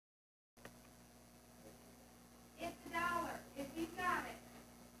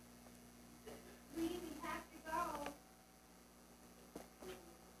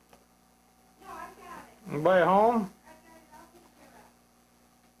Anybody home?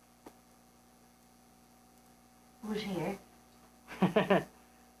 Who's here?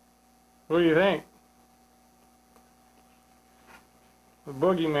 What do you think? The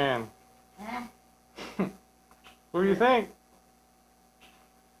boogeyman. Huh? Who do you think?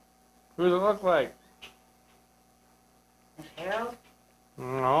 Who does it look like? Miss Harold?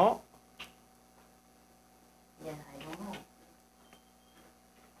 No. Yeah, I don't know.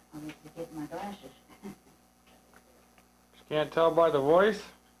 I'll need to get my glasses. Just can't tell by the voice?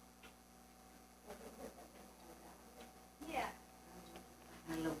 Yeah.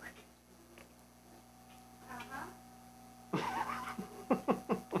 Now look.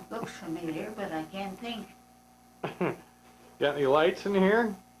 Looks familiar, but I can't think. Got any lights in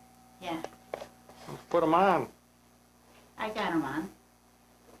here? Yeah, Let's put them on. I got them on.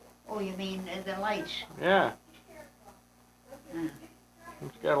 Oh, you mean the lights? Yeah. Uh, You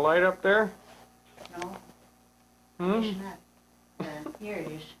got a light up there? no, Hmm? it's not. Here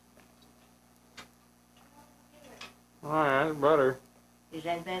it is. Alright, that's better. Is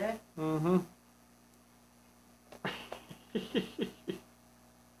that better? Mm-hmm.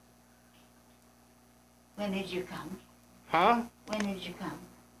 When did you come? Huh? When did you come?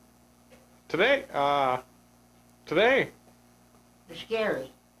 Today? Today? It's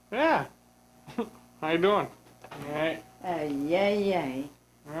scary. Yeah. How you doing? Alright. Yeah.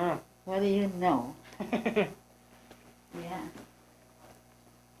 Yeah. What do you know? Yeah.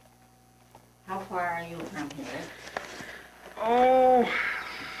 How far are you from here? Oh.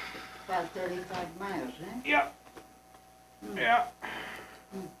 About 35 miles, huh? Yeah. Mm. Yeah.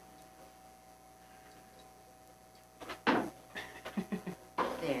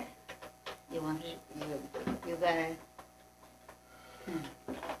 There. You want to, you gotta,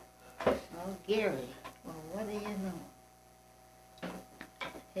 Oh, Gary. Well, what do you know?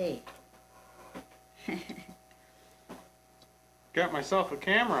 Hey. Got myself a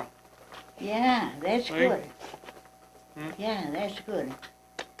camera. Yeah, that's Hey. good. Hmm? Yeah, that's good.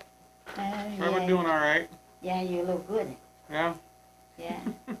 I've Yeah, been doing alright. yeah, you look good. Yeah. Yeah.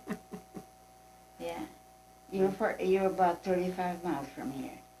 Yeah. You're about 35 miles from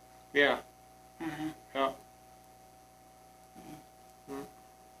here. Yeah. Uh-huh.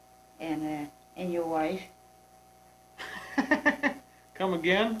 Yeah. And your wife? Come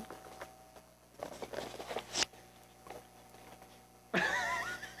again?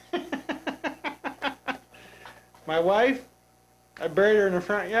 My wife? I buried her in the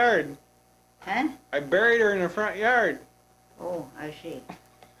front yard. Huh? I buried her in the front yard. Oh, I see.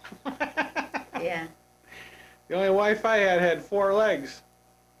 Yeah. The only wife I had 4 legs.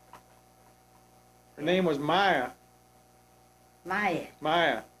 Her name was Maya. Maya.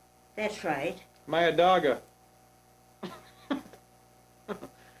 Maya. That's right. Maya Daga.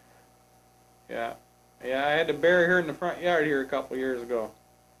 Yeah. Yeah, I had to bury her in the front yard here a couple years ago.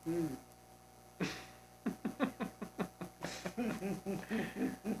 Mm.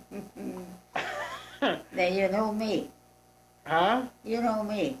 Now you know me. Huh? You know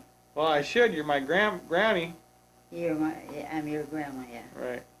me. Well, I should. You're my granny. I'm your grandma, yeah.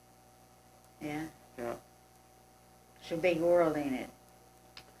 Right. Yeah. Yeah. It's a big world, ain't it?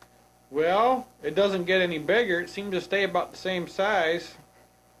 Well, it doesn't get any bigger. It seems to stay about the same size.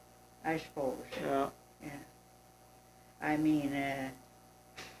 I suppose. Yeah. Yeah. I mean,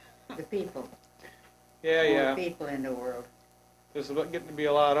 the people. Yeah, All yeah. the people in the world. There's getting to be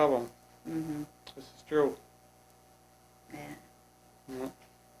a lot of them. Mm-hmm. This is true. Yeah. Yeah.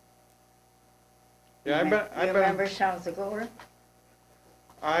 Yeah, You remember South Dakota?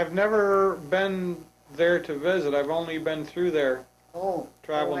 I've never been there to visit. I've only been through there, Oh.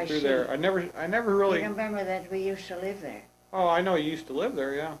 traveling I through see. there. I never really. You remember that we used to live there? Oh, I know you used to live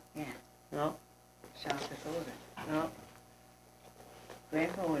there. Yeah. Yeah. Yeah. South Dakota. Yeah.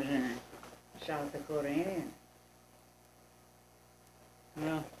 Grandpa was in a South Dakota Indian.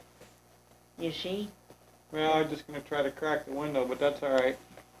 Yeah. You see? Well, I'm just gonna try to crack the window, but that's all right.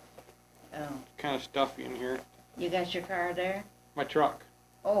 Oh. Kind of stuffy in here. You got your car there? My truck.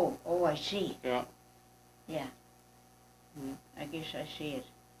 Oh, I see. Yeah. Yeah. Mm. I guess I see it.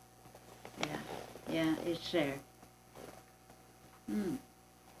 Yeah. Yeah, it's there. Hmm.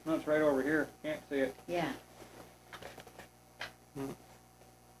 No, it's right over here. Can't see it. Yeah. Mm.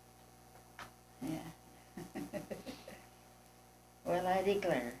 Yeah. Well, I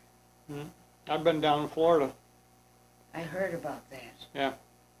declare. Mm. I've been down in Florida. I heard about that. Yeah.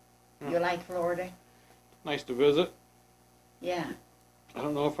 You like Florida? Nice to visit. Yeah. I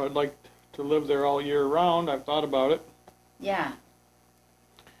don't know if I'd like to live there all year round. I've thought about it. Yeah.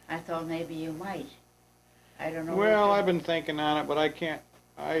 I thought maybe you might. I don't know. Well, I've been thinking on it, but I can't.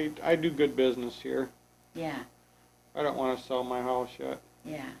 I do good business here. Yeah. I don't want to sell my house yet.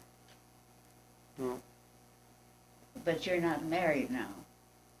 Yeah. No. But you're not married now.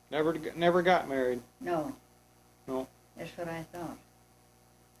 Never got married. No. No. That's what I thought.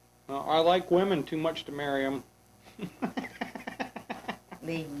 No, I like women too much to marry them.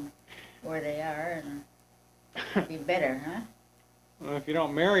 Leave them where they are and be better, huh? Well, if you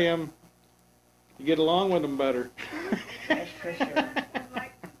don't marry them, you get along with them better. That's for sure.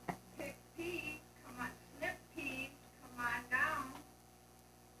 Like pick peas, come on, snip peas, come on down.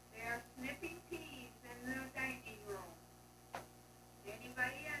 They're snipping peas in the dining room.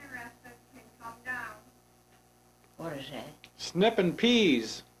 Anybody interested can come down. What is that? Snipping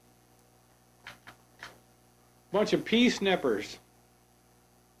peas. Bunch of pea snippers.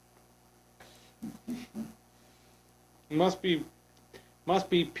 Must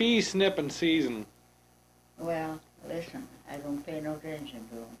be pea snipping season. Well, listen, I don't pay no attention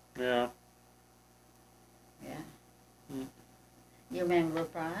to them. Yeah. Yeah. Mm. You remember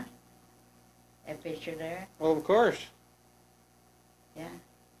Pa? That picture there? Well, of course. Yeah.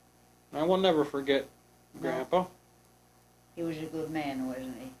 I will never forget No. Grandpa. He was a good man,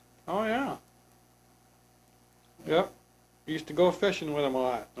 wasn't he? Oh, yeah. Yep. Used to go fishing with him a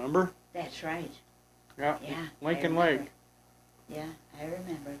lot, remember? That's right. Yeah. Yeah. Lincoln I remember. Lake. Yeah, I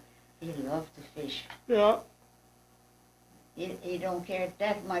remember. He loved to fish. Yeah. He don't care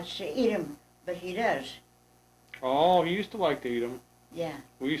that much to eat 'em, but he does. Oh, he used to like to eat them. Yeah,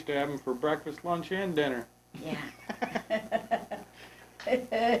 We used to have them for breakfast, lunch, and dinner. yeah.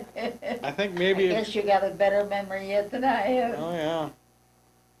 I think maybe I guess you got a better memory yet than I have. Oh, yeah.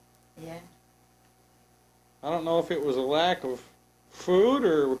 Yeah. I don't know if it was a lack of food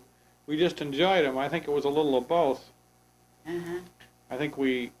or we just enjoyed them. I think it was a little of both. Uh-huh. I think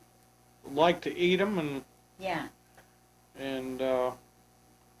we liked to eat them and Yeah, and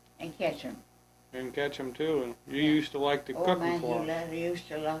and catch 'em. and catch them too. And you Yeah. used to like to Oh cook man, them for 'em. he used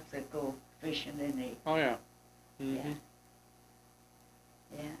to love to go fishing, didn't he? Oh yeah. Mm-hmm.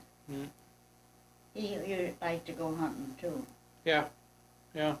 Yeah. Mm. He liked to go hunting too. Yeah.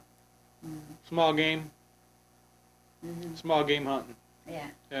 Yeah. Mm-hmm. Small game. Mm-hmm. Small game hunting. Yeah.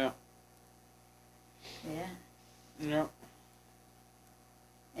 Yeah. Yeah. Yeah.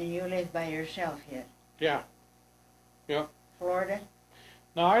 And you live by yourself yet? Yeah. Yeah. Florida?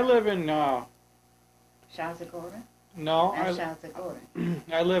 Now I live in South Dakota? no That's South Dakota.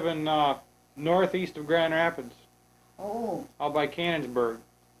 I live in northeast of Grand Rapids, Oh. out by Cannonsburg.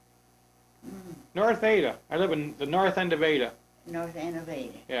 Mm. North Ada. I live in the north end of Ada, North end of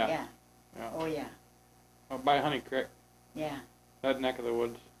Ada. Yeah. Yeah. Yeah. Oh yeah. out by Honey Creek, Yeah. that neck of the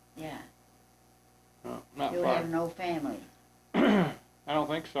woods. Yeah. Not You far. have no family. I don't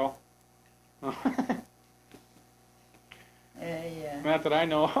think so. Yeah. Not that I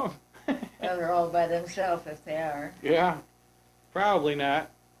know of. Well, they're all by themselves if they are. Yeah, probably not.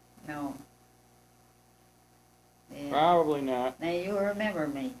 No. Yeah. Probably not. Now you remember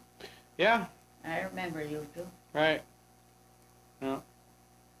me. Yeah, I remember you too. right. Yeah.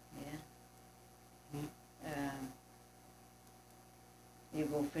 Mm. You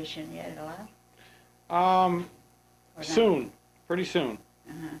go fishing yet a lot? Or not? Soon, pretty soon.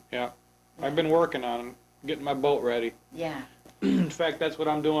 Uh-huh. Yeah. I've been working on it, getting my boat ready. Yeah. In fact, that's what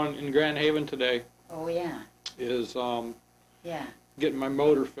I'm doing in Grand Haven today, Oh yeah. is Yeah. getting my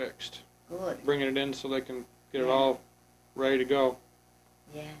motor fixed, Good. bringing it in so they can get it Yeah. all ready to go.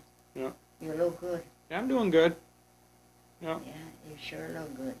 Yeah. Yeah. You look good. Yeah, I'm doing good. Yeah. Yeah. You sure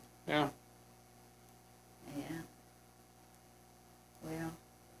look good. Yeah. Yeah. Well,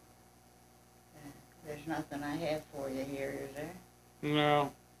 there's nothing I have for you here, is there?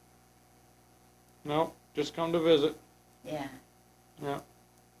 No. Nope, just come to visit. Yeah. Yeah.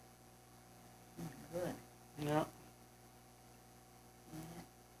 Good. Yeah. Yeah.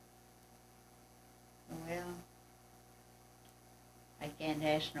 Well, I can't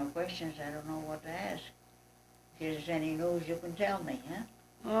ask no questions. I don't know what to ask. If there's any news, you can tell me,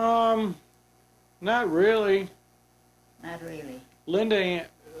 huh? Not really. Not really. Linda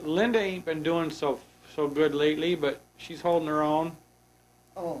ain't been doing so good lately, but she's holding her own.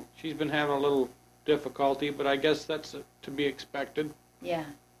 Oh, She's been having a little difficulty, but I guess that's to be expected. yeah.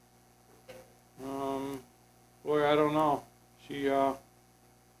 Boy, I don't know. She, I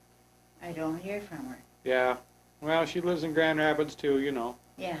don't hear from her. yeah. Well, she lives in Grand Rapids too, you know.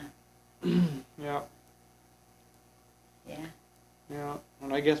 Yeah. Yeah, Yeah. yeah.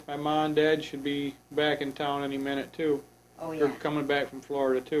 And I guess my mom and dad should be back in town any minute too. Oh, They're yeah. coming back from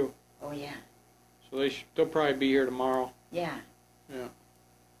Florida too. Oh, yeah. So they'll probably be here tomorrow. Yeah. Yeah.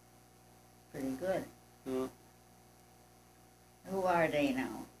 Pretty good. Yeah. Who are they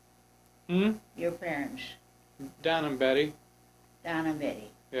now? Hmm? Your parents, Don and Betty. Don and Betty.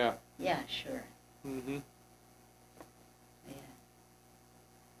 Yeah. Yeah, sure. Mm-hmm. Yeah.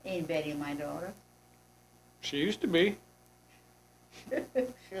 Ain't Betty my daughter? She used to be.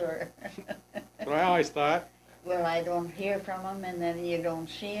 Sure. That's what I always thought. Well, I don't hear from him, and then you don't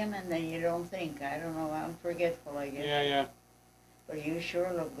see him, and then you don't think. I don't know. I'm forgetful, I guess. Yeah, yeah. But you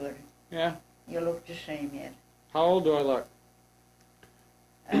sure look good. Yeah. You look the same yet. How old do I look?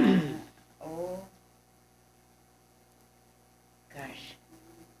 Oh, gosh.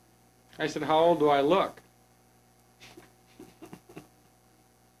 I said, how old do I look?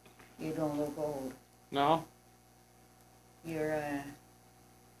 You don't look old. No? You're,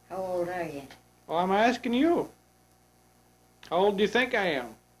 how old are you? Well, I'm asking you. How old do you think I am?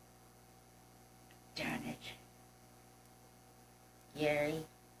 Darn it. Gary.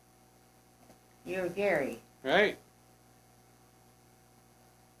 You're Gary. Right?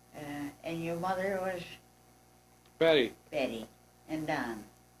 And your mother was Betty. Betty and Don.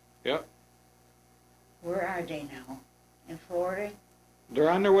 Yep. Where are they now? In Florida? They're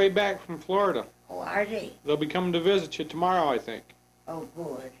on their way back from Florida. Oh, are they? They'll be coming to visit you tomorrow, I think. Oh,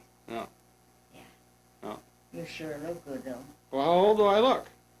 good. Yeah. Yeah. Yeah. You sure look good, though. Well, how old do I look?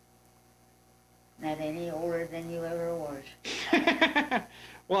 Not any older than you ever was.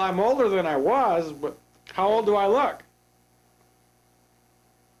 Well, I'm older than I was, but how old do I look?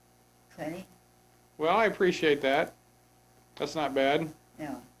 20? Well, I appreciate that. That's not bad.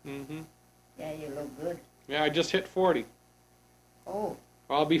 No. Mm-hmm. Yeah, you look good. Yeah, I just hit 40. Oh.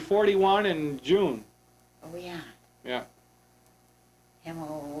 I'll be 41 in June. Oh, yeah. Yeah. How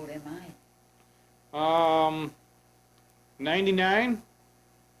old am I? 99?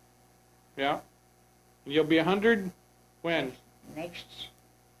 Yeah. You'll be 100 when?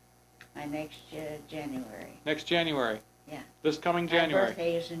 My next January. Next January. Yeah. This coming My January.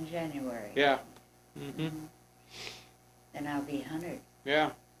 birthday is in January. Yeah. Mm-hmm. Then I'll be 100. Yeah.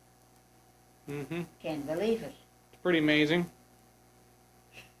 Mm-hmm. Can't believe it. It's pretty amazing.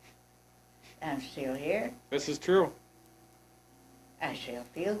 I'm still here. This is true. I still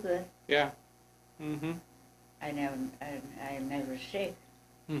feel good. Yeah. Mm-hmm. I'm never sick.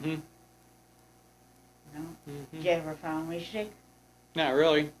 Mm-hmm. No. Mm-hmm. Did you ever found me sick? Not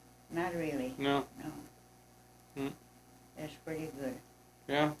really. Not really. No. No. Mm. That's pretty good.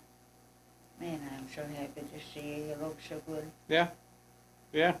 Yeah. Man, I'm so happy to see you. You look so good. Yeah.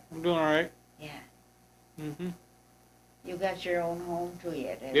 Yeah. I'm doing all right. Yeah. Mm-hmm. You got your own home too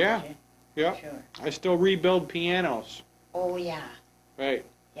yet, haven't Yeah. you? Yeah. Sure. I still rebuild pianos. Oh, yeah. Right.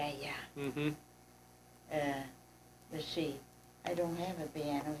 Yeah, yeah. Mm-hmm. Let's see. I don't have a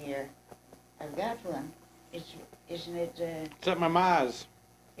piano here. I've got one. Isn't it, It's at my ma's.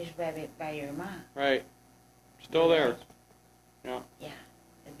 it's by your ma. Right. Still there. Yeah. Yeah,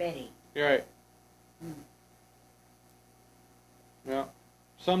 Betty. You're right. Mm. Yeah.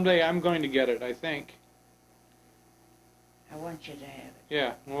 Someday I'm going to get it, I think. I want you to have it.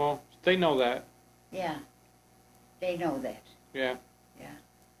 Yeah. Well, they know that. Yeah, they know that. Yeah. Yeah.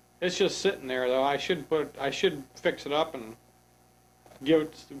 It's just sitting there, though. I should fix it up and give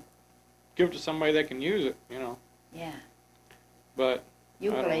it to somebody that can use it, you know. Yeah. But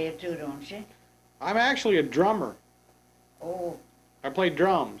You I don't play know. it too, don't you? I'm actually a drummer. Oh, I play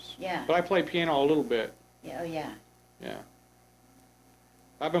drums. yeah. But I play piano a little bit. Yeah, oh, yeah. Yeah.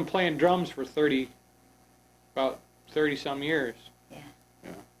 I've been playing drums for about 30 some years. Yeah.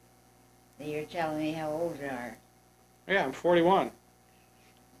 Yeah. You're telling me how old you are. Yeah, I'm 41.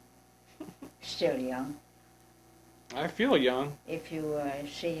 Still young. I feel young. If you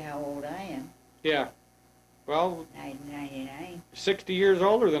see how old I am. Yeah. Well, 99. 60 years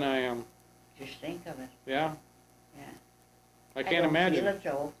older than I am. Just think of it. Yeah. Yeah. I can't imagine. I don't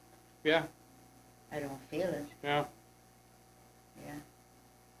feel it, though. Yeah. I don't feel it. Yeah.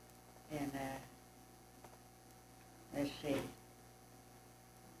 Yeah. And, let's see.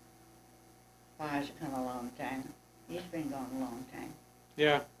 Pa's come a long time. He's been gone a long time.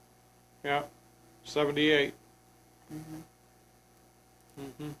 Yeah. Yeah. 78. Mm-hmm.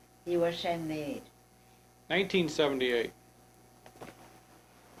 Mm-hmm. He was 78. 1978.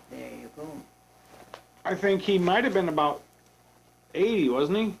 There you go. I think he might have been about 80,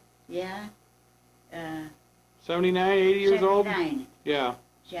 wasn't he? Yeah. 79, 80 years old? 79. Yeah.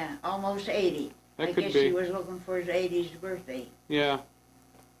 Yeah, almost 80. That I could guess be. he was looking for his 80th birthday. Yeah.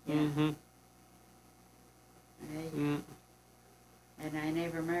 Yeah. Mm-hmm. And I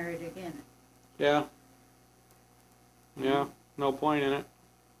never married again. Yeah. Yeah. No point in it.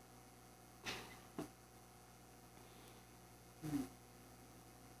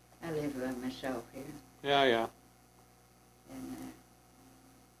 I live by myself here. Yeah, yeah. And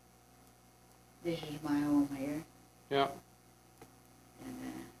This is my home here. Yeah. And,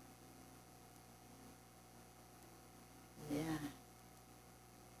 yeah.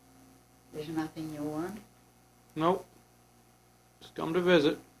 There's nothing you want? Nope. Just come to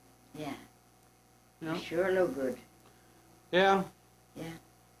visit. Yeah. Yeah. You sure look good. Yeah. Yeah.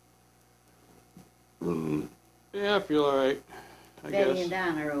 Yeah, I feel alright, I Betty guess. and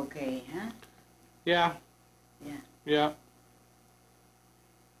Don are okay, huh? Yeah. Yeah. Yeah.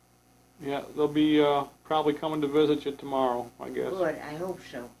 Yeah, they'll be probably coming to visit you tomorrow, I guess. Good, I hope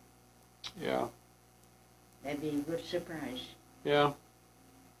so. Yeah. That'd be a good surprise. Yeah.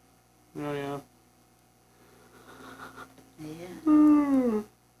 Oh, yeah. Yeah.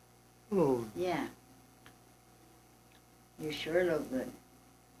 Oh. Yeah. You sure look good.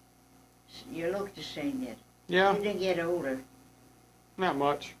 You look the same yet. Yeah, You didn't get older. not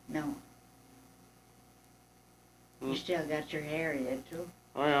much. No. You Mm. still got your hair yet, too?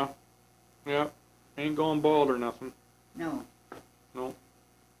 Oh, yeah. Yeah. Ain't going bald or nothing. No. No.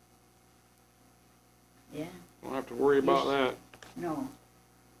 Yeah. Don't have to worry about that. No.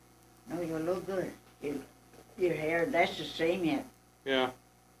 No, you look good. Your hair, that's the same yet. Yeah.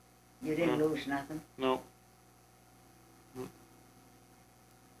 You didn't Yeah. lose nothing. No.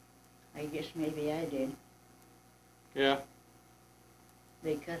 I guess maybe I did. Yeah.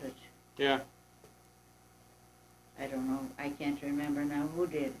 They cut it. Yeah. I don't know. I can't remember now who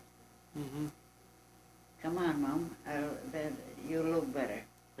did. Mm-hmm. Come on, Mom. You look better.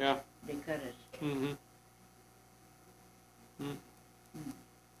 Yeah. They cut it. Mm-hmm.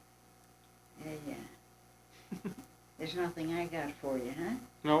 Yeah, yeah. There's nothing I got for you, huh?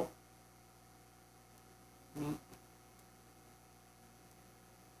 No. Mm.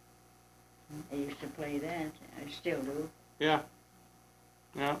 I used to play that. I still do. Yeah.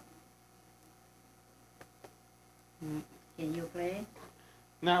 Yeah. Mm. Can you play it?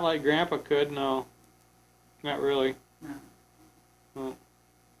 Not like Grandpa could, no. Not really. No. No.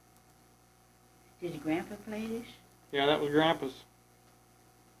 Did Grandpa play this? Yeah, that was Grandpa's.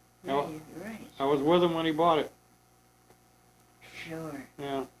 Yeah, No. you're right. I was with him when he bought it. Sure.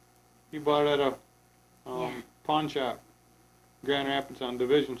 Yeah. He bought it at a Yeah. pawn shop, Grand Rapids on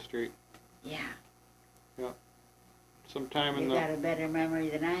Division Street. Yeah. Sometime in You the, got a better memory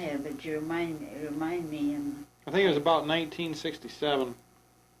than I have, but you remind me and I think it was about 1967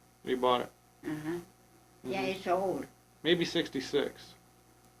 he bought it. uh-huh. Yeah, Mhm. it's old. Maybe 66.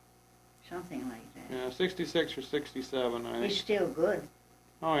 Something like that. Yeah, 66 or 67, I It's think. still good.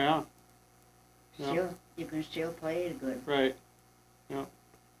 Oh, yeah. Yeah. Still, you can still play it good. Right.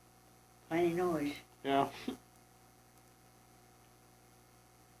 Plenty noise. Yeah.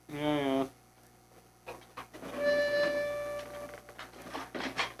 Yeah, yeah.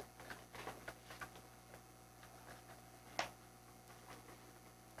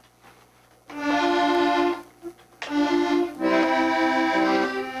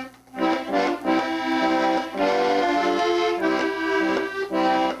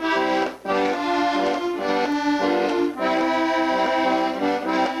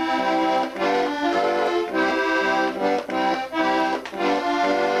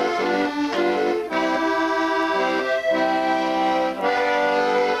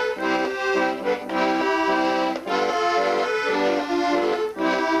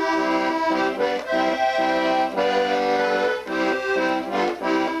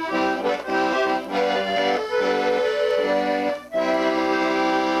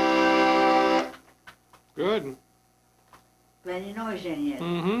 Good. Plenty noise in yet.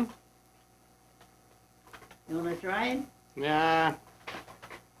 Mm-hmm. You wanna try it? Yeah.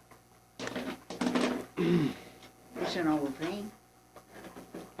 It's an old thing.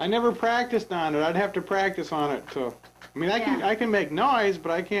 I never practiced on it. I'd have to practice on it too. I mean, Yeah. I can make noise,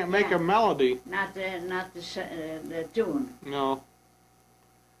 but I can't make Yeah. a melody. Not the tune. No,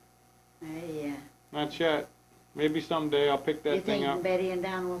 Yeah. not yet. Maybe someday I'll pick that You thing think up. Betty and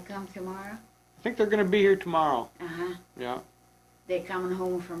Don will come tomorrow? I think they're going to be here tomorrow. Uh-huh. Yeah. They're coming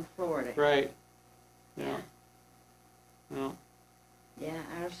home from Florida. Right. Yeah. Yeah. Yeah,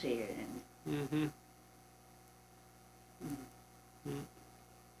 I'll see her then. Mm-hmm.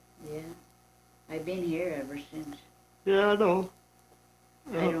 Yeah. I've been here ever since. Yeah, I know.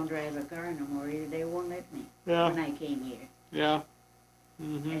 I don't drive a car no more. They won't let me Yeah. when I came here. Yeah.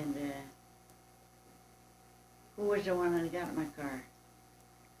 Mm-hmm. And who was the one that got my car?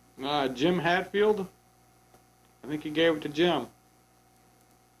 Jim Hatfield. I think he gave it to Jim.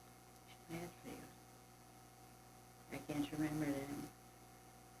 Hatfield. I can't remember them.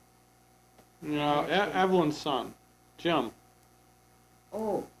 No, Evelyn's son, Jim.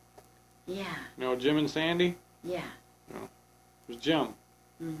 Oh, yeah, You know, Jim and Sandy? yeah. It was Jim.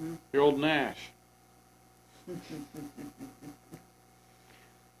 Mm-hmm. The old Nash.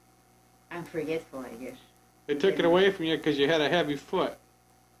 I'm forgetful, I guess. They took it away from you because you had a heavy foot.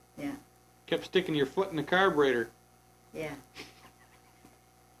 Yeah. Kept sticking your foot in the carburetor. Yeah.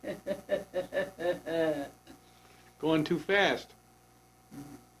 Going too fast.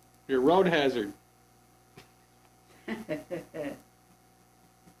 You're a road hazard.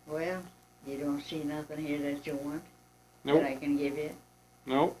 Well, you don't see nothing here that you want Nope. that I can give you?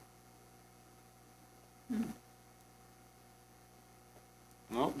 Nope.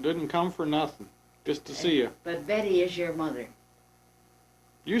 Nope, didn't come for nothing. Just to see you. But Betty is your mother.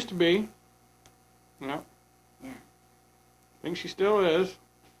 Used to be. Yep. Yeah. Think she still is.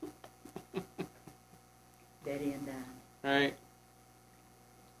 Betty and Don. Right.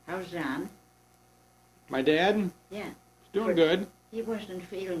 How's Don? My dad? Yeah. He's doing good. He wasn't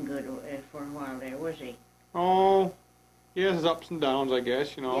feeling good for a while there, was he? Oh, he has his ups and downs, I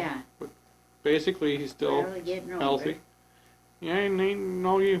guess, you know. Yeah. But basically, he's still Well, getting older. healthy. Yeah, ain't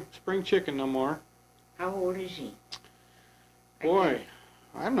no you spring chicken no more. How old is he? Boy,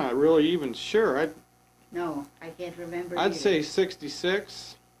 I'm not really even sure. No, I can't remember I'd either. say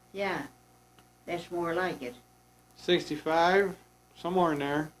 66, Yeah, that's more like it. 65, somewhere in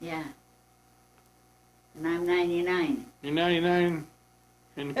there. Yeah. And I'm 99. You're 99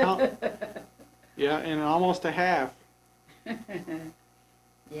 and count. Yeah, and almost a half.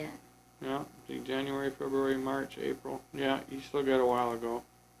 Yeah. Yeah, see, January, February, March, April. Yeah, you still got a while ago.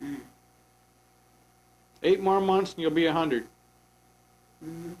 8 more months and you'll be 100.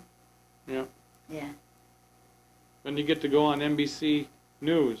 Mm-hmm. Yeah. Yeah. Then you get to go on NBC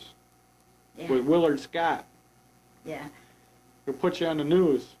News Yeah. with Willard Scott. Yeah. He'll put you on the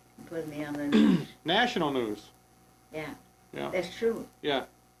news. Put me on the news. National news. Yeah. Yeah. That's true. Yeah.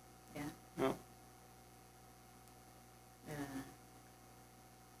 Yeah. Yeah.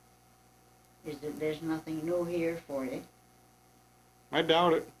 There's nothing new here for you? I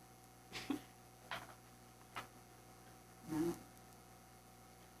doubt it. No.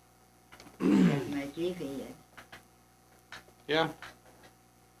 There's my TV yet. Yeah.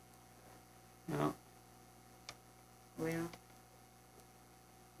 Yeah. Well.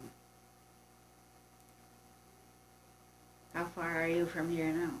 How far are you from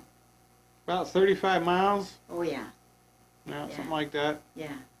here now? About 35 miles. Oh, yeah. Yeah, Yeah. something like that.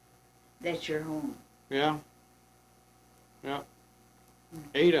 Yeah. That's your home. Yeah. Yeah.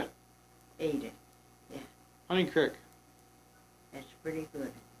 Ada. Ada. Honey Creek. That's pretty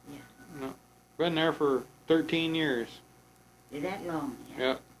good. Yeah. No. Been there for 13 years. Is that long?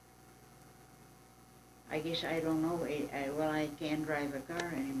 Yeah. I guess I don't know. Well, I can't drive a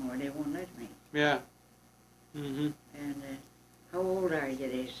car anymore. They won't let me. Yeah. Mm-hmm. And how old are you,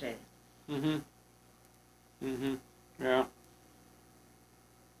 they said? Mm-hmm. Mm-hmm. Yeah.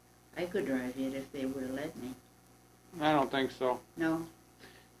 I could drive it if they would have let me. I don't think so. No?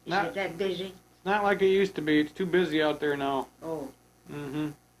 Is Not- it that busy? It's not like it used to be. It's too busy out there now. Oh, Mm-hmm.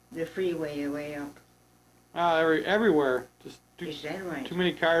 the freeway way up. Everywhere. Just Is that right? too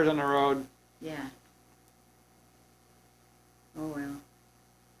many cars on the road. Yeah. Oh, well.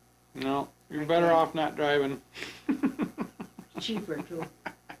 No. You're I better can't. off not driving. Cheaper, too.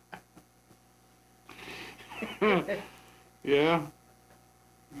 Yeah.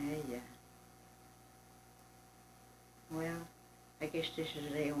 Yeah. Well, I guess this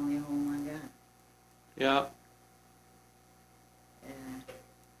is the only home I got. Yeah.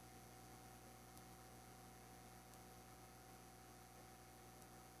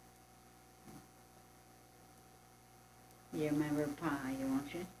 You remember Pa, you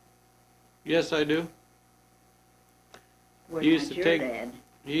want you? Yes, I do. Was He used not to your take- dad.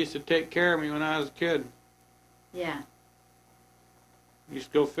 He used to take care of me when I was a kid. Yeah, Used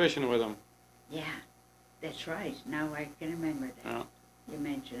to go fishing with him. yeah. That's right. Now I can remember that. Yeah. You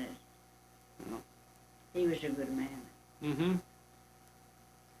mentioned it. Yeah. He was a good man. Mm-hmm.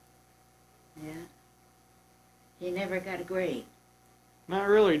 Yeah. He never got a grade. Not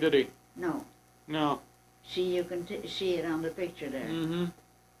really, did he? No. No. See, you can see it on the picture there. Mm-hmm.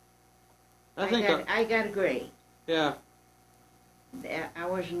 I think. I got a grade. Yeah. I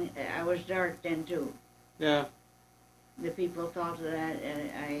was dark then too. Yeah. The people thought that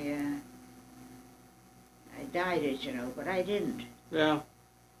I dyed it, you know, but I didn't. Yeah.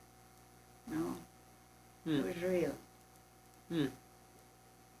 No. Hmm. It was real. Hmm.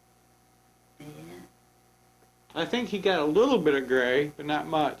 Yeah. I think he got a little bit of gray, but not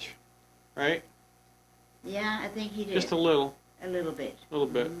much. Right? Yeah, I think he did. Just a little. A little bit. A little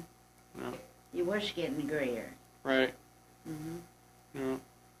bit. Mhm. Yeah. He was getting grayer. Right. Mm-hmm. Yeah.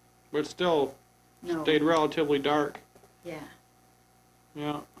 But still No. stayed relatively dark. Yeah.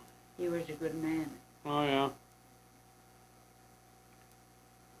 Yeah. He was a good man. Oh, yeah.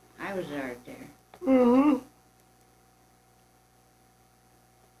 I was out there. Mm-hmm.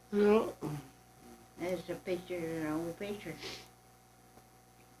 Yeah. There's a picture, an old picture.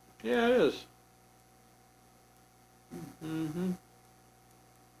 Yeah, it is. Mm-hmm.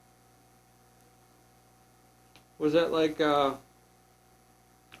 Was that like a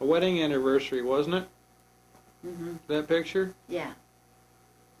wedding anniversary, wasn't it? Mm-hmm. That picture? Yeah.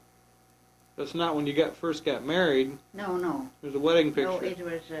 That's not when you first got married. No, no. It was a wedding picture. No, it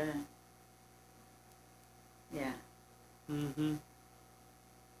was, yeah. Mm-hmm.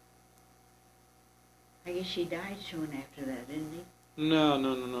 I guess he died soon after that, didn't he?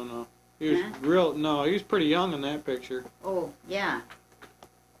 No. He was Huh? he was pretty young in that picture. Oh, yeah.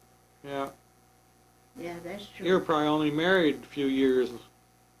 Yeah. Yeah, that's true. You were probably only married a few years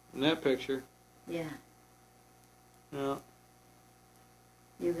in that picture. Yeah. Yeah.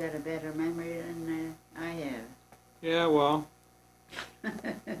 You got a better memory than I have. Yeah, well.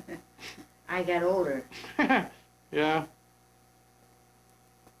 I got older. Yeah.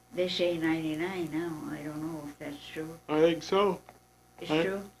 They say 99 now. I don't know if that's true. I think so. It's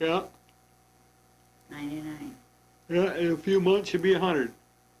true? Yeah. 99. Yeah, in a few months you'll be 100.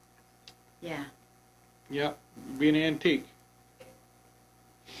 Yeah. Yeah. You'll be an antique.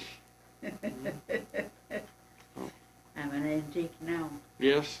 I'm an antique now.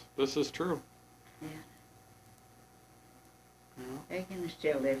 Yes, this is true. Yeah. Yeah. I can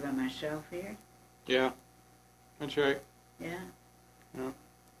still live by myself here. Yeah. That's right. Yeah. Yeah.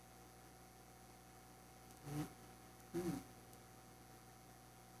 Mm.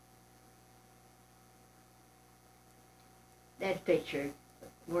 That picture,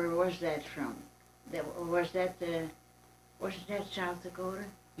 where was that from? Was that South Dakota?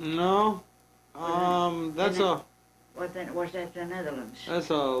 No. That's Was that the Netherlands? That's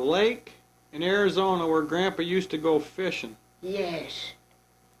a lake in Arizona where Grandpa used to go fishing. Yes,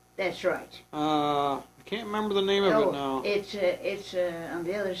 that's right. I can't remember the name of it now. It's on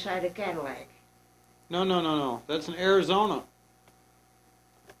the other side of Cadillac. No. That's in Arizona.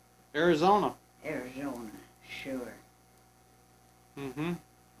 Arizona. Arizona, sure. Mm-hmm.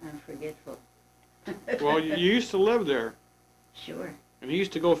 I'm forgetful. Well, you used to live there, Sure. and you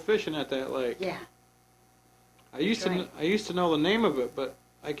used to go fishing at that lake. Yeah. I used to know the name of it, but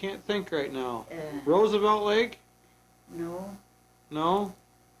I can't think right now. Roosevelt. Roosevelt Lake? No, No.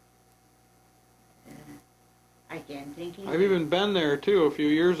 I can't think either. I've even been there too a few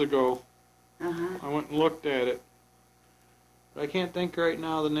years ago. Uh-huh. I went and looked at it. But I can't think right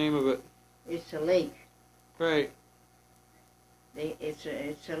now the name of it. It's a lake. Right. It's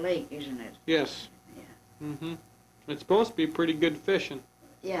a lake, isn't it? Yes. Yeah. Mm-hmm. It's supposed to be pretty good fishing.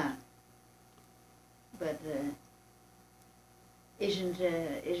 Yeah. But isn't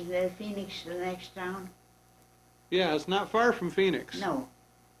there Phoenix the next town? Yeah, it's not far from Phoenix. No,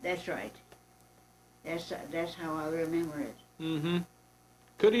 that's right. That's how I remember it. Mm-hmm.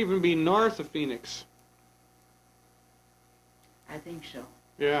 Could even be north of Phoenix. I think so.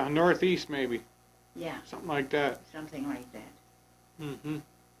 Yeah, northeast maybe. Yeah, Something like that. something like that. Mm-hmm.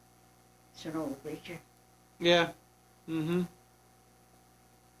 It's an old picture. Yeah. Mm-hmm.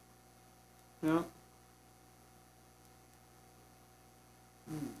 Yeah.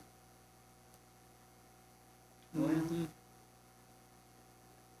 Mm. Well, Mm-hmm.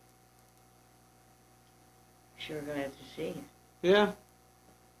 sure glad to see you. Yeah.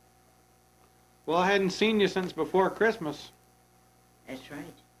 Well, I hadn't seen you since before Christmas. That's right.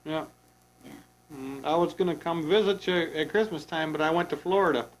 Yeah. Yeah. I was going to come visit you at Christmas time, but I went to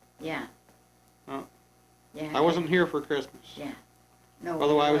Florida. Yeah. Oh. Yeah. I wasn't here for Christmas. Yeah. No.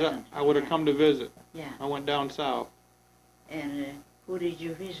 Otherwise, you wasn't. I would have come to visit. Yeah. I went down south. And who did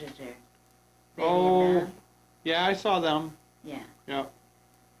you visit there? Betty Oh. and Don? Yeah, I saw them. Yeah. Yeah.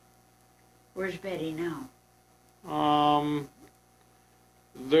 Where's Betty now?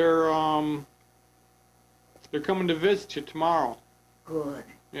 They're coming to visit you tomorrow. Good.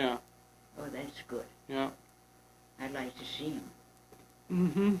 Yeah. Oh, that's good. Yeah. I'd like to see him.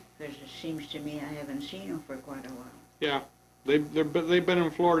 Mm-hmm. Because it seems to me I haven't seen him for quite a while. Yeah. They've been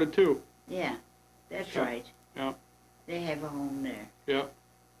in Florida too. Yeah, that's Yeah. right. Yeah. They have a home there. Yeah.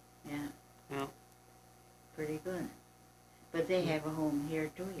 Yeah. Yeah. Pretty good. But they have a home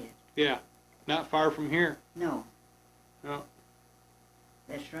here too yet. Yeah. Not far from here. No. Yeah.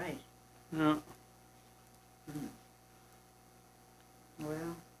 That's right. Yeah.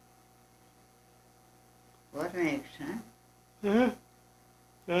 Well, what next, huh?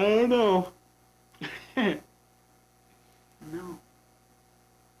 I don't know. No.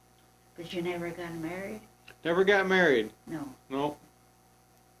 But you never got married? Never got married. No. Nope.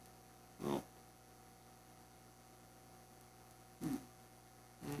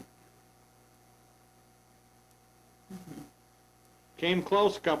 Came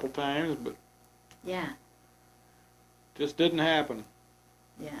close a couple times, but Yeah, just didn't happen.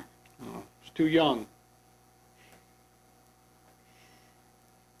 yeah. It's too young.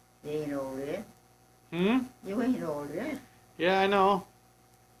 You ain't old yet. Hmm? You ain't old yet. Yeah, I know.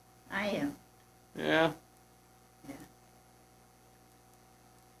 I am. Yeah.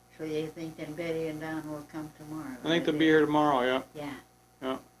 So you think then Betty and Don will come tomorrow? I think they'll be here tomorrow, yeah. Yeah.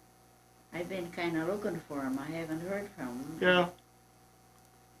 Yeah. I've been kind of looking for them. I haven't heard from them. Yeah.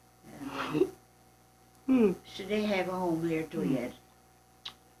 And, so they have a home here too yet?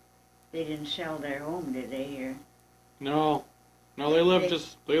 They didn't sell their home, did they, here? No. No, they live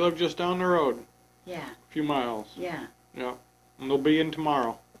just down the road. Yeah. A few miles. Yeah. Yeah. And they'll be in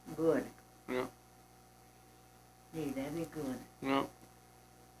tomorrow. Good. Yeah. Gee, that'd be good. Yeah.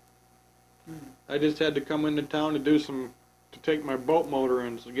 Hmm. I just had to come into town to take my boat motor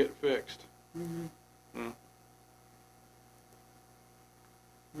in to get fixed. Mm-hmm. Yeah.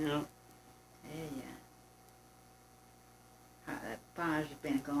 Yeah. Yeah. Pa's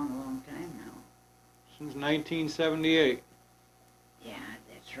been gone a long time now. Since 1978. Yeah,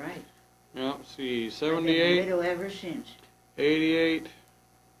 that's right. Yeah, see, I've been a 78, widow ever since. 88,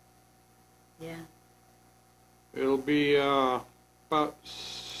 Yeah. it'll be about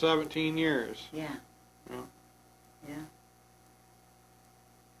 17 years. Yeah. Yeah. Yeah.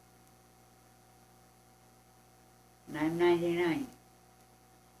 And I'm 99.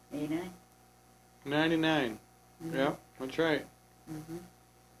 Ain't I? 99. Mm-hmm. Yeah, that's right. Mm-hmm.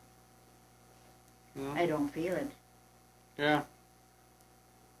 Yeah. I don't feel it. Yeah.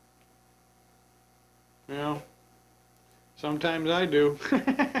 Yeah. Sometimes I do.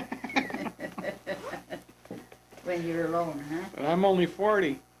 When you're alone, huh? But I'm only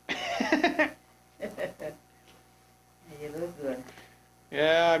 40. You look good.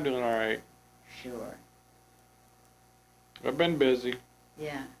 Yeah, I'm doing all right. Sure. I've been busy.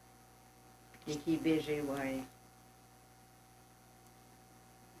 Yeah. You keep busy while you...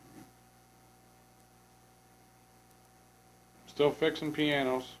 Still fixing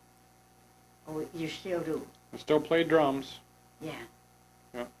pianos. Oh, you still do? I still play drums. Yeah.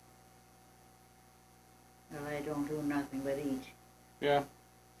 Yeah. Well, I don't do nothing but eat. Yeah.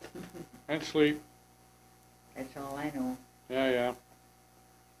 And sleep. That's all I know. Yeah, yeah.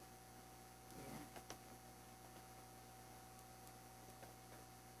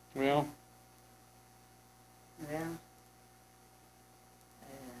 Well, Well,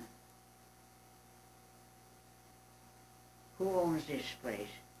 who owns this place?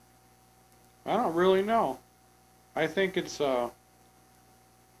 I don't really know. I think it's, what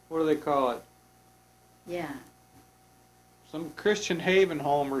do they call it? Yeah. Some Christian Haven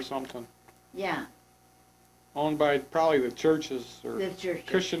home or something. Yeah. Owned by probably the churches or The churches.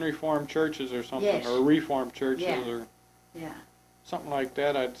 Christian Reformed churches or something. Yes. Or Reformed churches Yeah. or Yeah. something like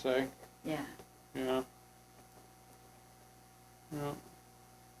that, I'd say. Yeah. Yeah. Yeah.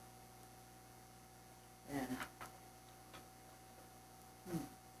 Yeah.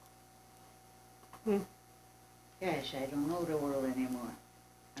 Gosh, I don't know the world anymore.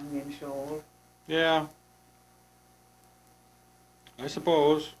 I'm getting so old. Yeah. I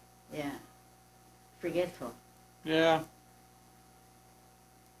suppose. Yeah. Forgetful. Yeah.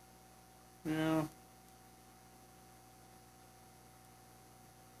 Yeah.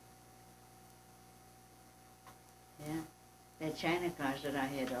 Yeah. That china closet I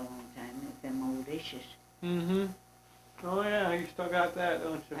had a long time, with them old dishes. Mm-hmm. Oh yeah, you still got that,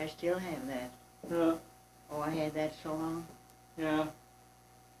 don't you? I still have that. Yeah. Oh, I had that so long. Yeah.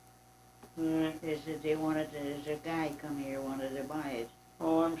 Right. There's a guy come here wanted to buy it.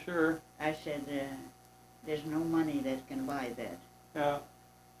 Oh, I'm sure. I said, there's no money that can buy that. Yeah.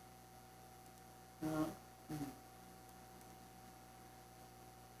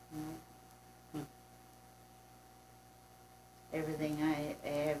 Yeah. Everything I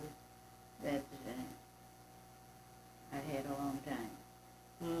have that I had a long time.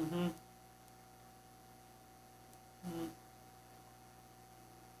 Mm-hmm.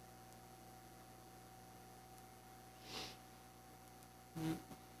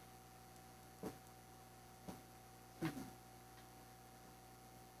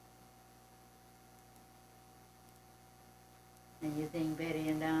 And you think Betty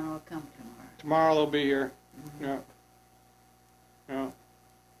and Don will come tomorrow? Tomorrow they'll be here. Mm-hmm. Yeah. Yeah.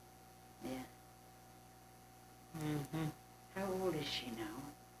 Yeah. Mm-hmm. How old is she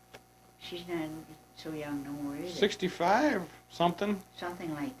now? She's not so young no more, is it? 65, something.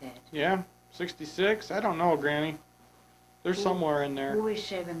 Something like that. Yeah. 66. I don't know, Granny. There's Who- somewhere in there. Who is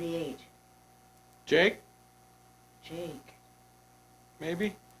 78? Jake, Jake.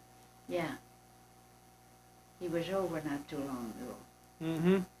 maybe? Yeah. He was over not too long ago.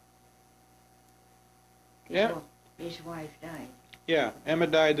 Mm-hmm. Yeah. His wife died. Yeah, Emma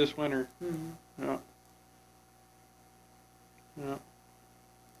died this winter. Mm-hmm. Yeah. Yeah.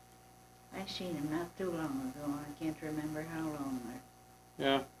 I seen him not too long ago. I can't remember how long.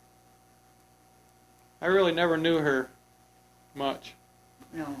 Yeah. I really never knew her much.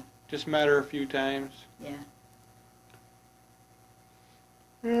 No. Just met her a few times. Yeah.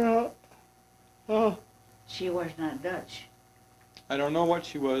 Yeah. Oh. She was not Dutch. I don't know what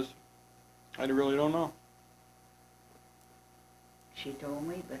she was. I really don't know. She told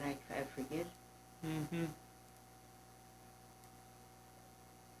me, but I forget. Mm-hmm.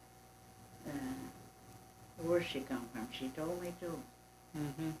 Where she come from? She told me too.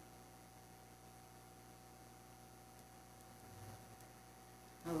 Mm-hmm.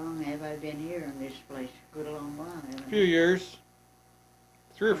 How long have I been here in this place? Good long while, haven't A few years.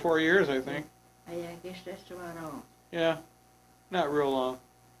 3 or 4 years, I think. I guess that's about all. Yeah. Not real long.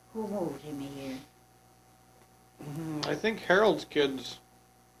 Who moved him here? I think Harold's kids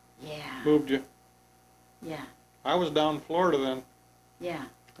Yeah. moved you. Yeah. I was down in Florida then. Yeah.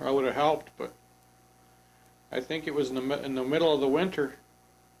 I would have helped, but I think it was in the middle of the winter.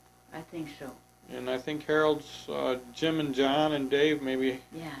 I think so. And I think Harold's Jim and John and Dave, maybe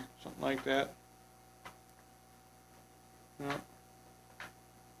Yeah. something like that. Yeah.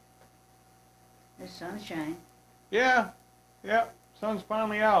 The sunshine. Yeah. Yeah. Sun's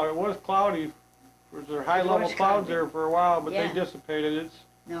finally out. It was cloudy. There was high level clouds there for a while, but Yeah. they dissipated. It's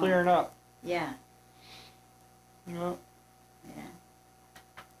No. clearing up. Yeah. Yeah. Yeah.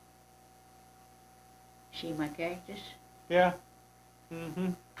 See my cactus? Yeah. Mm-hmm.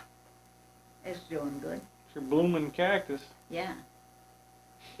 It's doing good. It's your blooming cactus. Yeah.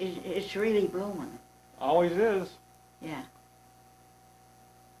 It's really blooming. Always is. Yeah.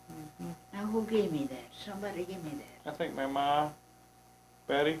 Mm-hmm. Now who gave me that? Somebody gave me that. I think my ma,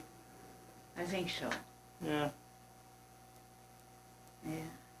 Betty. I think so. Yeah. Yeah.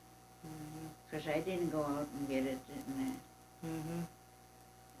 Because I didn't go out and get it. Mm-hmm.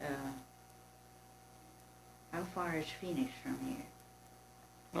 How far is Phoenix from here?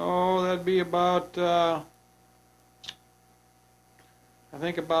 Oh, that'd be about, I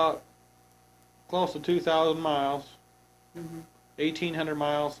think about close to 2,000 miles, Mm-hmm. 1,800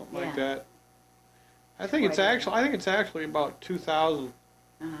 miles, something like Yeah. that. I think it's actually about 2,000,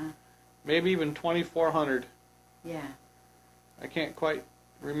 Uh-huh. maybe even 2,400. Yeah. I can't quite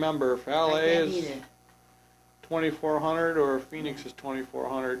remember if I LA can't is either. 2,400 or if Phoenix is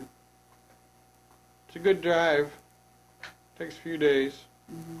 2,400. It's a good drive. Takes a few days.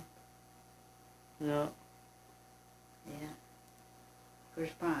 Mm-hmm. Yeah. Yeah. Chris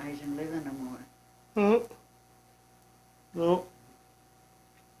Pa isn't living no more. No.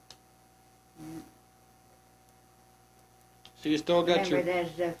 Yeah. So you still got Remember, your...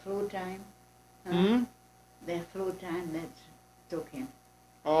 there's the flu time? Huh? Hmm? The flu time that took him.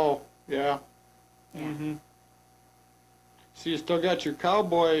 Oh, yeah. Yeah. Mm-hmm. So you still got your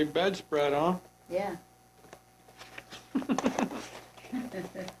cowboy bedspread, huh? Yeah.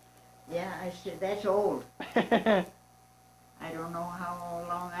 Yeah, that's old. I don't know how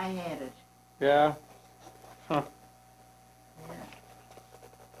long I had it. Yeah. Huh. Yeah.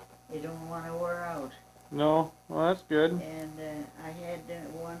 You don't want to wear out. No? Well, that's good. And I had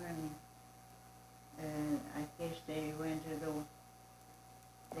one, and I guess they went to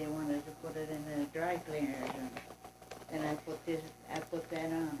they wanted to put it in the dry cleaners, and I put that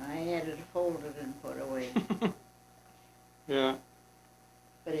on. I had it folded and put away. Yeah.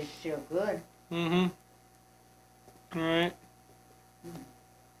 But it's still good. Mm-hmm. All right.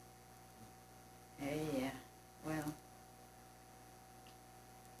 Yeah. Well,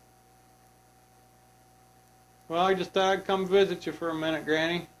 Well, I just thought I'd come visit you for a minute,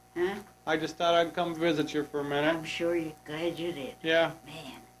 Granny. huh? I just thought I'd come visit you for a minute. I'm sure you're glad you did. Yeah.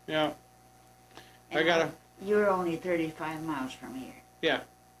 Man. Yeah. And I gotta... You're only 35 miles from here. Yeah.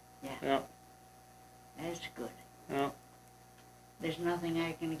 Yeah. Yeah. That's good. Yeah. There's nothing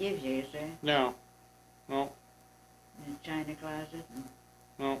I can give you, is there? No. No. In the china closet?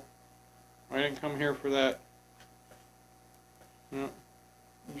 No. I didn't come here for that. No.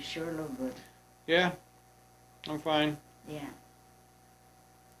 You sure look good. Yeah. I'm fine. Yeah.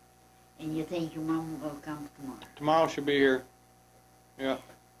 And you think your mom will come tomorrow? Tomorrow she'll be here. Yeah.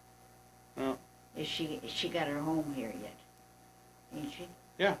 Yeah. Is she got her home here yet? Ain't she?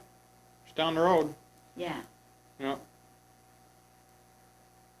 Yeah. It's down the road. Yeah. Yeah.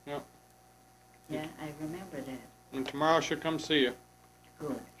 Yeah. Yeah, I remember that. And tomorrow she'll come see you.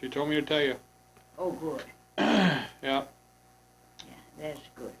 Good. She told me to tell you. Oh, good. Yeah. Yeah, that's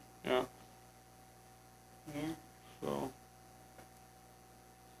good. Yeah. Yeah. So.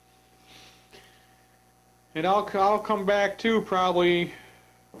 And I'll come back too probably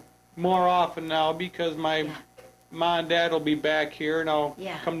more often now because my Yeah. Ma and Dad will be back here and I'll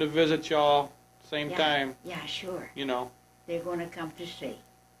Yeah. come to visit y'all same Yeah. time, Yeah, sure. you know. They're gonna come to stay.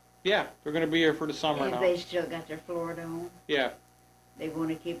 Yeah, they're going to be here for the summer If now. they still got their Florida home, Yeah, they're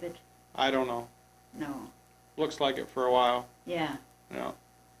gonna keep it? I don't know. No. Looks like it for a while. Yeah, Yeah.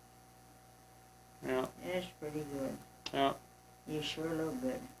 Yeah. that's pretty good. Yeah. You sure look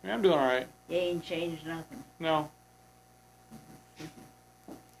good. Yeah, I'm doing all right. You ain't changed nothing. No.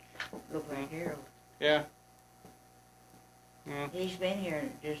 Look like Harold. Yeah. Mm. He's been here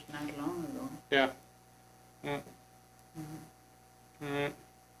just not long ago. Yeah. Mm. Mhm. Mm.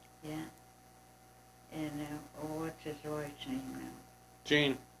 Yeah. And, what's his wife's name now?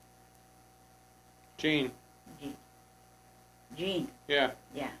 Gene. Gene. Jean. Yeah.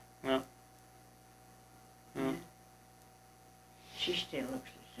 Yeah. Yeah. Yeah. She still looks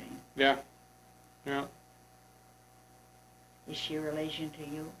the same. Yeah. Yeah. Is she a relation to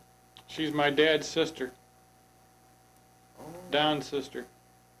you? She's my dad's sister. Oh. Don's sister.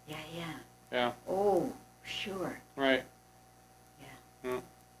 Yeah, yeah. Yeah. Oh, sure. Right. Yeah. Yeah.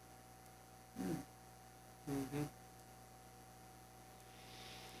 Mm. Mhm.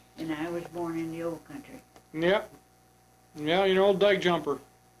 And I was born in the old country. Yep. Yeah, you're an old dyke jumper.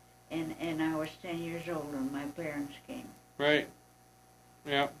 And I was 10 years old when my parents came. Right.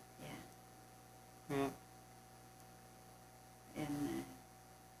 Yep. Yeah. Yeah. And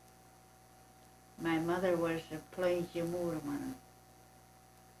my mother was a Pleintje Moerman.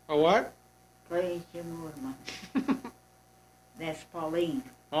 A what? Pleintje Moerman. That's Pauline.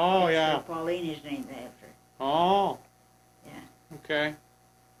 Oh, That's yeah. what Pauline is named after. Oh. Yeah. Okay.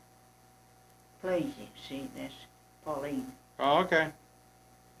 Pleintje, see, that's Pauline. Oh, okay.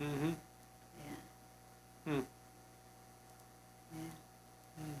 Mhm. Yeah. Hmm.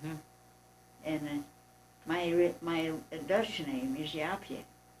 Yeah. Mhm. And my Dutch name is Jaapje.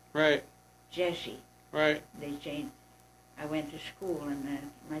 Right. Jessie. Right. They changed. I went to school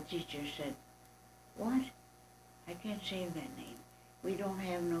and my teacher said, "What? I can't say that name. We don't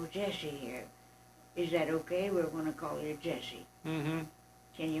have no Jessie here. Is that okay? We're going to call you Jessie." Mhm.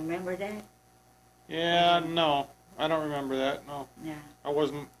 Can you remember that? Yeah. No, I don't remember that. No, Yeah. I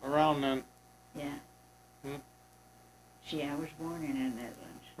wasn't around then. Yeah. Hmm. See, I was born in the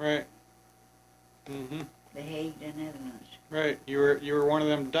Netherlands. Right. Mhm. The Hague, the Netherlands. Right. You were one of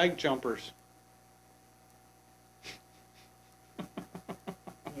them dyke jumpers.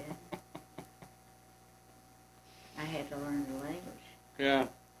 Yeah. I had to learn the language. Yeah.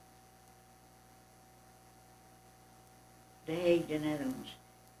 The Hague, the Netherlands.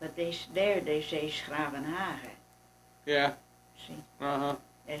 But they say Schravenhagen. Yeah. See, Uh-huh.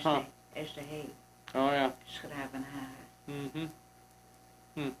 that's the Hague. Oh, yeah. Schravenhagen. Mhm.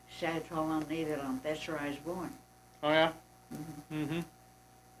 Zuid-Holland, Nederland. That's where I was born. Oh, yeah. Mm-hmm.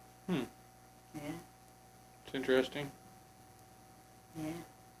 Mhm. Yeah, It's interesting. yeah.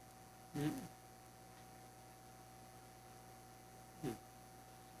 Mm.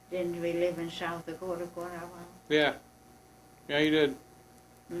 Didn't we live in South Dakota quite a while? Yeah. Yeah, you did.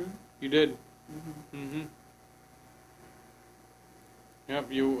 Hmm? You did. Mm-hmm. Mhm.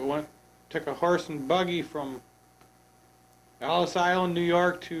 Yep. You took a horse and buggy from Ellis Island, New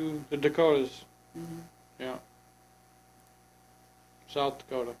York, to the Dakotas. Mm-hmm. Yeah. South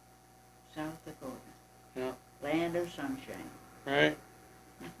Dakota. South Dakota. Yeah. Land of sunshine. Right.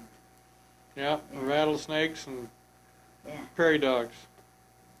 Yeah. Yeah. Rattlesnakes and Yeah, prairie dogs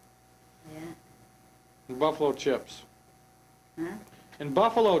yeah. and buffalo chips. Huh? And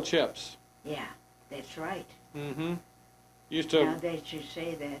buffalo chips. Yeah, that's right. Mm-hmm. Now that you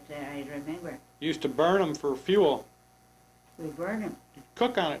say that, I remember. Used to burn them for fuel. We burned them.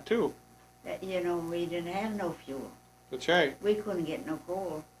 Cook on it too. You know, we didn't have no fuel. That's right. We couldn't get no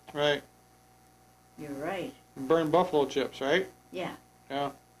coal. Right. You're right. Burn buffalo chips, right? Yeah,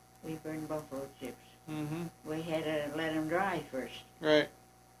 Yeah. we burned buffalo chips. Mm-hmm. We had to let them dry first. Right.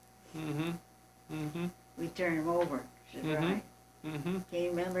 Mm-hmm. Mm-hmm. We turned them over to dry. Mm-hmm. Can you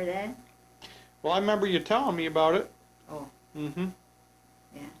remember that? Well, I remember you telling me about it. Oh. Mm-hmm.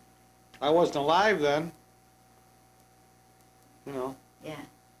 Yeah. I wasn't alive then. You know. Yeah.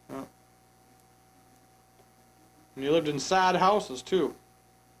 And you lived in sod houses too.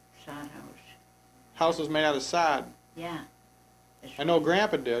 Sod house. Houses made out of sod. Yeah. That's I know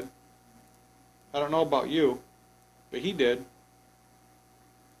Grandpa did. I don't know about you, but he did.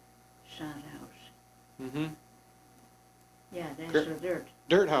 Sod house. Mm-hmm. Yeah, that's Gr- the dirt.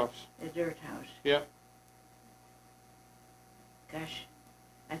 Dirt house. The dirt house. Yep. Gosh,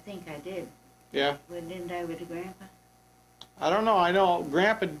 I think I did. Yeah. Well, didn't I with Grandpa? I don't know. I know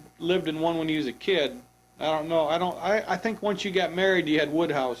Grandpa lived in one when he was a kid. I don't know. I think once you got married, you had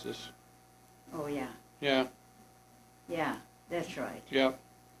wood houses. Oh, yeah. Yeah. Yeah, that's right. Yep.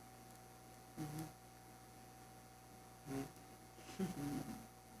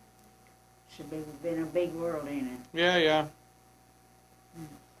 Been a big world, ain't it? Yeah, yeah.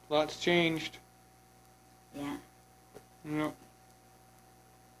 Lots changed. Yeah. Yep.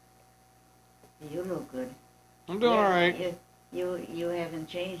 You look good. I'm doing all right. You haven't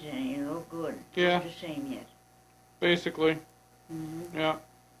changed any. You look good. Yeah. Not the same yet. Basically. Mm-hmm. Yeah.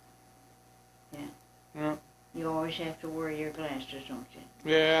 Yeah. Yeah. You always have to wear your glasses, don't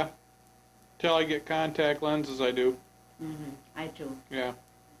you? Yeah. Till I get contact lenses, I do. Mm-hmm. I too. Yeah.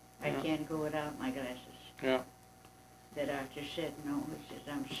 I Yeah. can't go without my glasses. Yeah. The doctor said no. He says,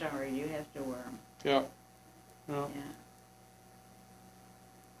 I'm sorry, you have to wear them. Yeah. Yeah. Yeah.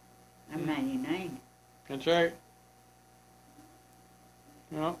 I'm 99. That's right.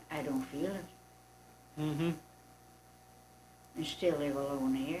 Yeah. I don't feel it. Mm-hmm. I still live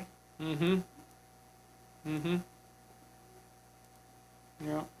alone here. Mm-hmm. Mm-hmm.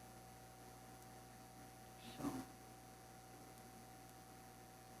 Yeah. So.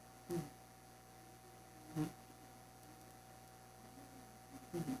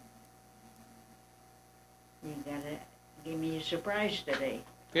 You gotta give me a surprise today.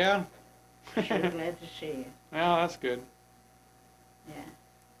 Yeah. Sure glad to see you. Well, that's good. Yeah.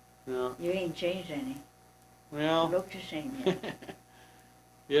 Yeah. You ain't changed any. You Well. look the same yet.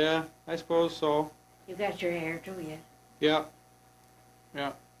 Yeah, I suppose so. You got your hair too yet. Yeah.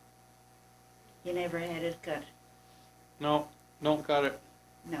 Yeah. You never had it cut. No, don't cut it.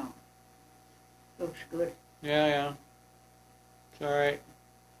 No. Looks good. Yeah, yeah. It's all right.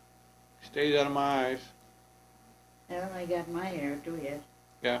 Stays out of my eyes. I only got my hair too yet.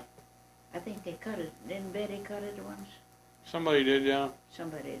 Yeah. I think they cut it. Didn't Betty cut it once? Somebody did, yeah.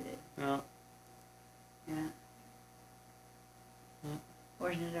 Somebody did. Yeah. Yeah. Hmm.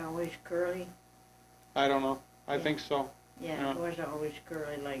 Wasn't it always curly? I don't know. I Yeah. think so. Yeah, Yeah. it was always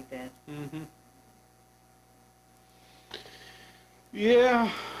curly like that. Mm-hmm. Yeah.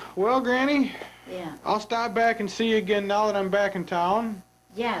 Well, Granny, Yeah. I'll stop back and see you again now that I'm back in town.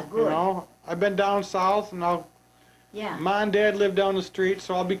 Yeah, You good. know, I've been down south, and Yeah, Mom and Dad live down the street,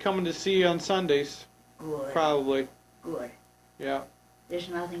 so I'll be coming to see you on Sundays, good. probably. Good. Yeah. There's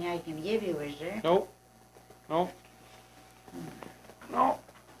nothing I can give you, is there? Nope. Nope. No.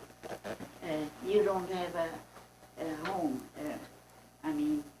 You don't have a home. I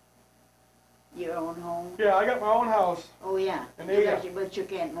mean, your own home. Yeah, I got my own house. Oh yeah. And they got- But you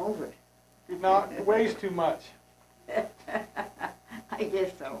can't move it. No, it weighs too much. I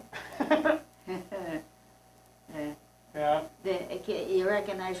guess so. Yeah. You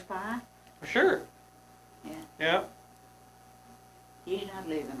recognize Pa? Sure. Yeah. Yeah. He's not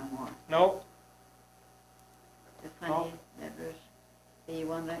living no more. Nope. The funny, that was the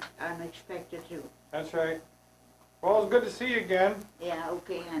one that unexpected too. That's right. Well, it's good to see you again. Yeah,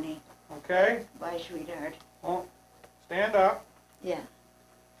 okay, honey. Okay. Bye, sweetheart. Well, stand up. Yeah.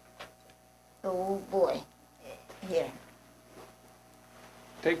 Oh, boy. Here,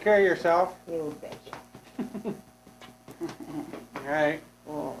 Take care of yourself. you betcha. All right.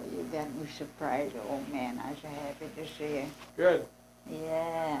 Oh, you got me surprised. Oh, man, I'm so happy to see you. Good.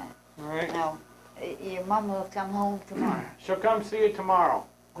 Yeah. All right. Now, your mom will come home tomorrow. She'll come see you tomorrow.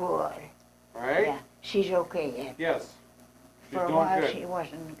 Good. All right? Yeah, she's okay yet. Yes. She's For a doing while, good. she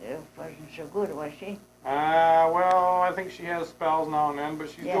wasn't so good, was she? Well, I think she has spells now and then,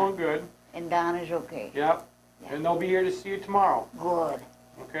 but she's Yeah. doing good. And Donna's okay. Yep. Yeah. And they'll be here to see you tomorrow. Good.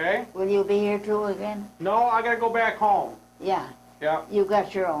 Okay? Will you be here too again? No, I gotta go back home. Yeah. Yep. You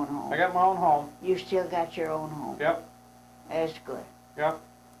got your own home. I got my own home. You still got your own home. Yep. That's good. Yep.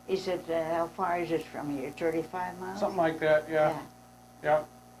 Is it, how far is it from here? 35 miles? Something like that, yeah. Yep.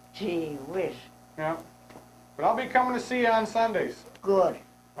 Gee whiz. Yep. But I'll be coming to see you on Sundays. Good.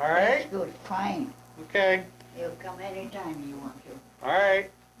 All right? That's good. Fine. Okay. You'll come anytime you want to. All right.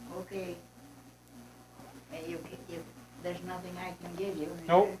 Okay. There's nothing I can give you. is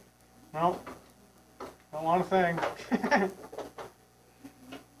Nope. Nope. Don't want a thing.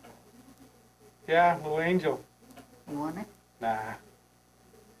 Yeah, little angel. there? You want it? Nah.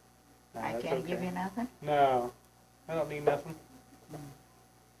 Nah, I that's can't give okay. you nothing? No. I don't need nothing.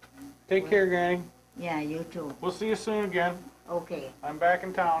 Take care, Granny. Yeah, you too. We'll see you soon again. Okay. I'm back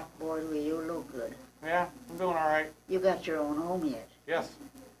in town. Boy, will you look good. Yeah, I'm doing all right. You got your own home yet? Yes.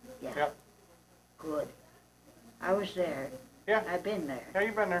 Yeah. Yep. Good. I was there. Yeah. I've been there. Yeah,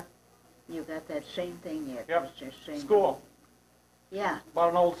 you've been there. You got that same thing yet? Yep. It's the same School. Yeah,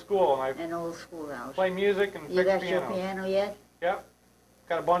 Bought an old school, and I an old schoolhouse. play music and You fix got your pianos. piano yet? Yep.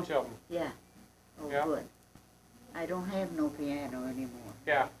 Got a bunch of them. Yeah. Oh, Yeah. good. I don't have no piano anymore.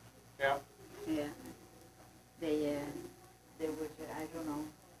 Yeah, yeah. Yeah. They was, I don't know.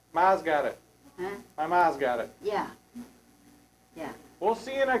 Ma's got it. Huh? My ma's got it. Yeah. Yeah. We'll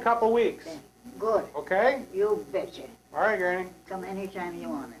see you in a couple weeks. Okay. Good. Okay? You betcha. All right, Granny. Come anytime you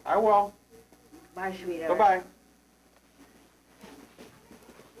want it. I will. Bye, sweetheart. Bye-bye.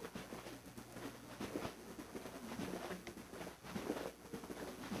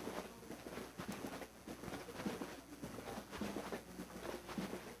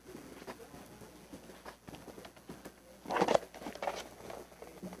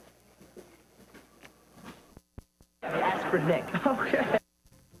 That's for Nick. Okay.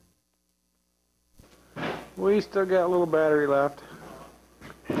 We still got a little battery left.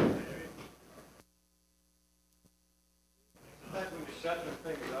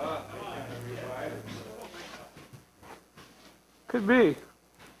 Could be.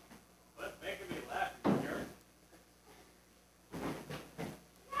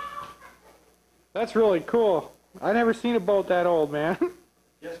 That's really cool. I never seen a boat that old, man.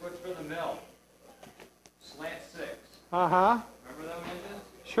 Guess what's for the mill? Slant 6. Uh-huh. Remember them engines?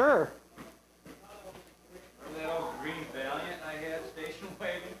 Sure. Remember that old green Valiant I had station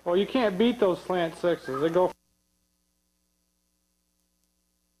wagon? Well, you can't beat those slant sixes. They go